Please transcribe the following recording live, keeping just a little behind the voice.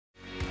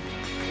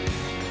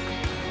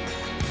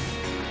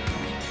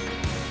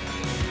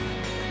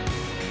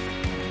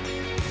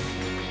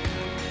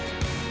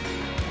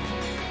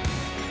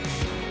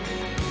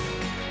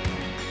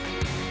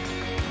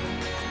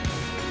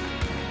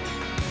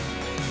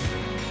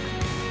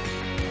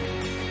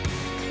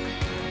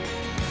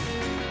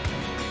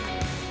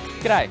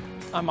G'day,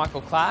 I'm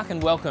Michael Clarke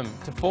and welcome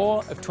to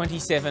 4 of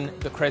 27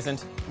 The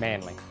Crescent,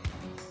 Manly.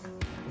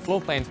 The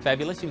floor plan's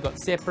fabulous. You've got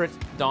separate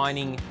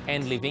dining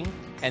and living,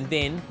 and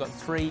then you've got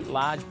 3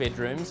 large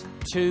bedrooms,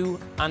 2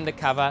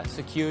 undercover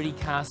security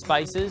car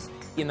spaces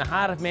in the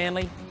heart of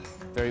Manly,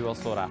 very well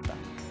sought after.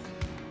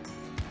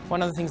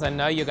 One of the things I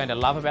know you're going to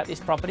love about this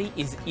property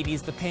is it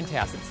is the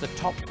penthouse. It's the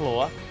top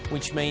floor,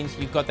 which means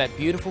you've got that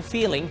beautiful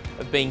feeling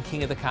of being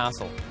king of the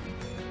castle.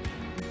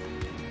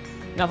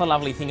 Another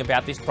lovely thing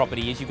about this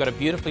property is you've got a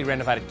beautifully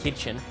renovated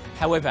kitchen.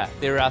 However,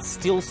 there are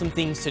still some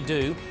things to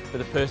do for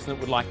the person that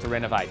would like to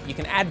renovate. You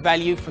can add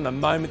value from the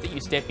moment that you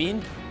step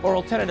in, or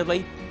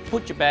alternatively,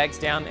 put your bags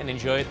down and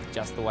enjoy it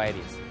just the way it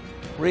is.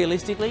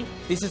 Realistically,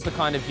 this is the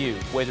kind of view,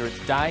 whether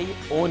it's day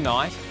or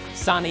night,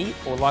 sunny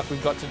or like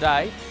we've got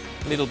today,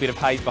 a little bit of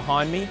haze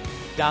behind me,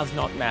 does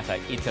not matter.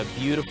 It's a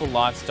beautiful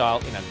lifestyle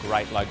in a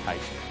great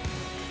location.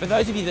 For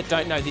those of you that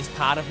don't know this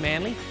part of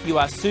Manly, you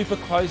are super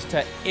close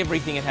to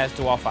everything it has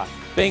to offer.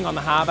 Being on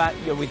the harbour,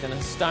 you're within a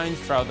stone's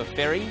throw of the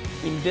ferry.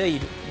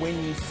 Indeed,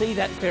 when you see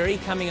that ferry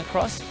coming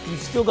across,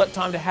 you've still got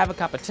time to have a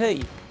cup of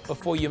tea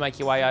before you make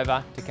your way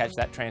over to catch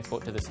that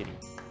transport to the city.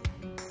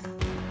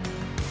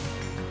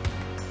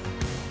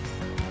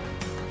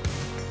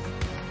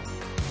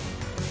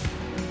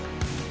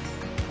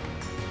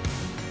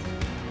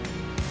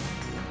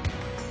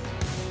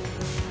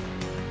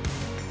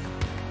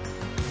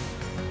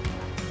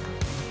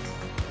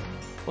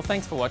 Well,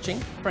 thanks for watching.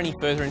 For any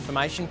further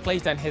information,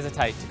 please don't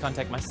hesitate to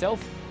contact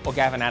myself or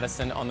Gavin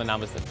Addison on the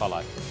numbers that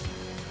follow.